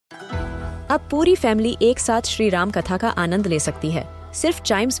अब पूरी फैमिली एक साथ श्री राम कथा का आनंद ले सकती है, सिर्फ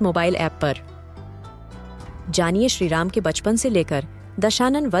चाइम्स मोबाइल ऐप पर। जानिए श्री राम के बचपन से लेकर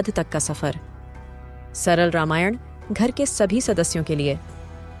दशानन वध तक का सफर। सरल रामायण घर के सभी सदस्यों के लिए।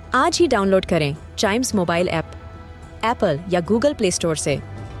 आज ही डाउनलोड करें चाइम्स मोबाइल ऐप, एप्पल या गूगल प्ले स्टोर से।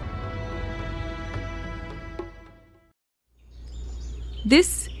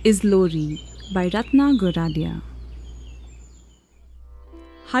 This is Lori by Ratna Goradia.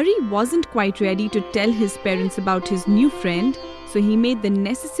 Hari wasn't quite ready to tell his parents about his new friend, so he made the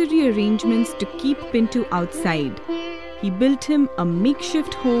necessary arrangements to keep Pintu outside. He built him a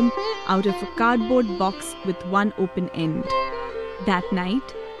makeshift home out of a cardboard box with one open end. That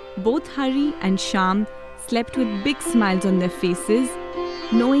night, both Hari and Shyam slept with big smiles on their faces,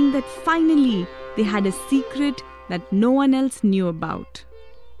 knowing that finally they had a secret that no one else knew about.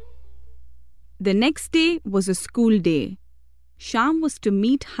 The next day was a school day. Shyam was to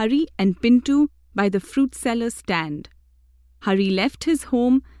meet Hari and Pintu by the fruit seller's stand. Hari left his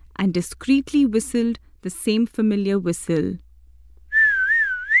home and discreetly whistled the same familiar whistle.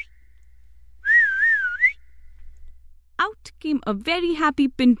 Out came a very happy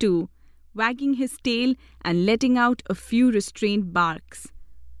Pintu, wagging his tail and letting out a few restrained barks.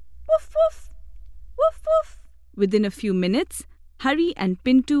 Woof woof! Woof woof! Within a few minutes, Hari and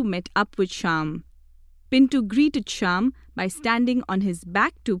Pintu met up with Shyam. Pintu greeted Shyam by standing on his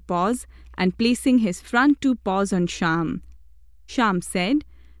back 2 paws and placing his front 2 paws on Shyam. Shyam said,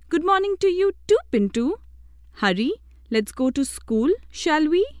 "Good morning to you too, Pintu. Hari, let's go to school, shall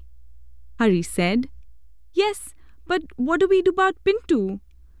we?" Hari said, "Yes, but what do we do about Pintu?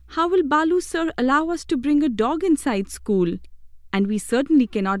 How will Balu sir allow us to bring a dog inside school? And we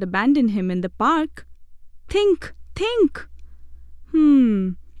certainly cannot abandon him in the park. Think, think."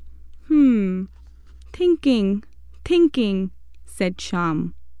 Thinking, said Shyam.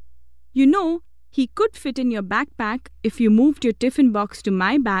 "You know, he could fit in your backpack if you moved your tiffin box to my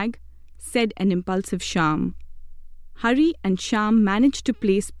bag," said an impulsive Shyam. Hari and Shyam managed to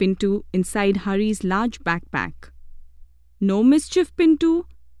place Pintu inside Hari's large backpack. "No mischief, Pintu.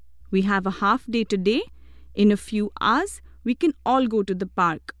 We have a half day today. In a few hours, we can all go to the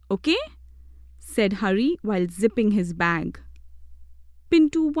park, okay?" said Hari while zipping his bag.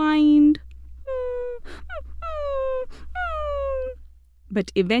 Pintu whined,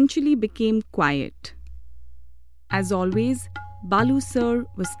 but eventually became quiet. As always, Balu sir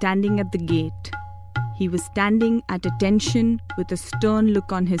was standing at the gate. He was standing at attention with a stern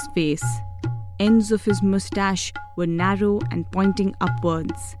look on his face. Ends of his moustache were narrow and pointing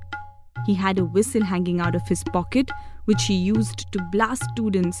upwards. He had a whistle hanging out of his pocket, which he used to blast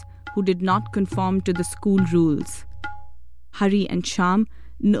students who did not conform to the school rules. Hari and Shyam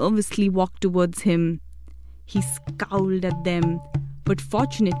nervously walked towards him. He scowled at them, but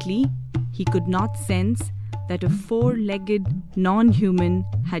fortunately, he could not sense that a 4-legged non-human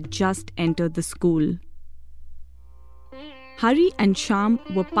had just entered the school. Hari and Shyam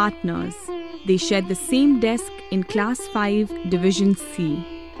were partners. They shared the same desk in Class 5, Division C.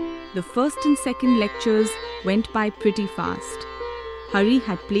 The first and second lectures went by pretty fast. Hari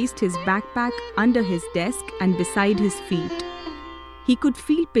had placed his backpack under his desk and beside his feet. He could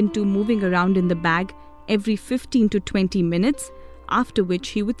feel Pintu moving around in the bag every 15 to 20 minutes, after which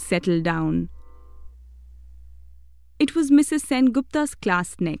he would settle down. It was Mrs. Sengupta's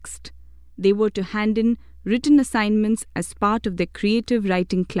class next. They were to hand in written assignments as part of their creative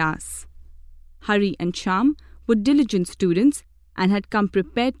writing class. Hari and Shyam were diligent students and had come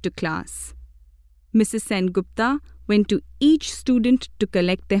prepared to class. Mrs. Sengupta went to each student to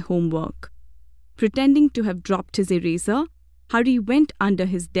collect their homework. Pretending to have dropped his eraser, Hari went under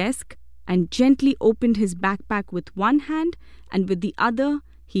his desk and gently opened his backpack with one hand, and with the other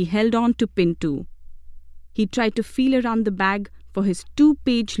he held on to Pintu. He tried to feel around the bag for his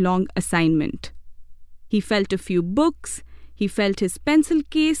 2-page long assignment. He felt a few books, he felt his pencil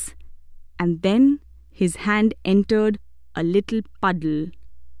case, and then his hand entered a little puddle.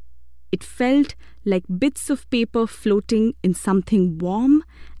 It felt like bits of paper floating in something warm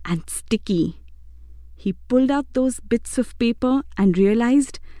and sticky. He pulled out those bits of paper and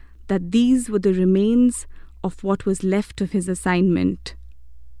realized that these were the remains of what was left of his assignment.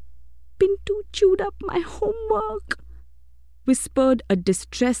 "Pintu chewed up my homework," whispered a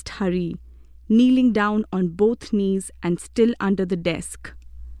distressed Hari, kneeling down on both knees and still under the desk.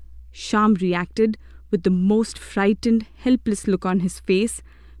 Shyam reacted with the most frightened, helpless look on his face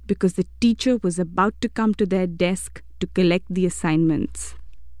because the teacher was about to come to their desk to collect the assignments.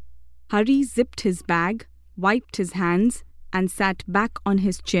 Hari zipped his bag, wiped his hands, and sat back on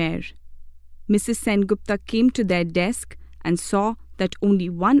his chair. Mrs. Sengupta came to their desk and saw that only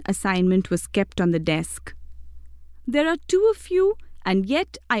one assignment was kept on the desk. "There are 2 of you, and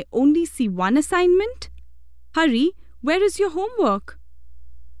yet I only see 1 assignment? Hari, where is your homework?"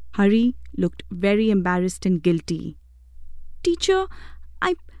 Hari looked very embarrassed and guilty. "Teacher,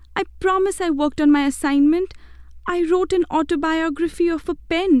 I promise I worked on my assignment. I wrote an autobiography of a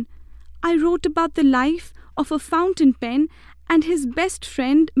pen. I wrote about the life of a fountain pen and his best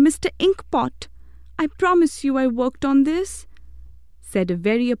friend, Mr. Inkpot. I promise you I worked on this," said a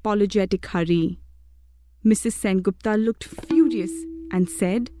very apologetic Hari. Mrs. Sengupta looked furious and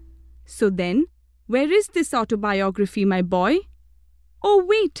said, "So then, where is this autobiography, my boy? Oh,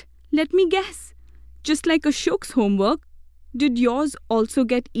 wait, let me guess. Just like Ashok's homework, did yours also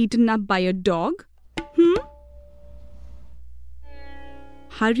get eaten up by a dog?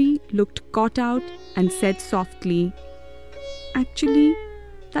 Hari looked caught out and said softly, "Actually,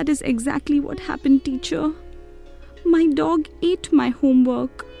 that is exactly what happened, teacher. My dog ate my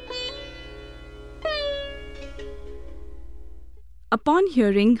homework." Upon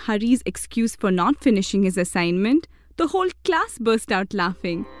hearing Hari's excuse for not finishing his assignment, the whole class burst out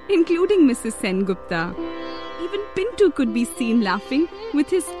laughing, including Mrs. Sengupta. Even Pintu could be seen laughing with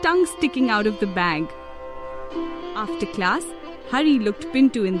his tongue sticking out of the bag. After class, Hari looked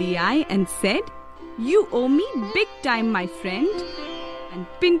Pintu in the eye and said, "You owe me big time, my friend." And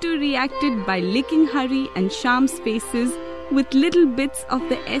Pintu reacted by licking Hari and Shyam's faces with little bits of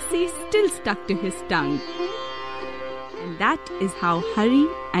the essay still stuck to his tongue. And that is how Hari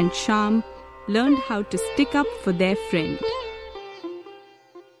and Shyam learned how to stick up for their friend.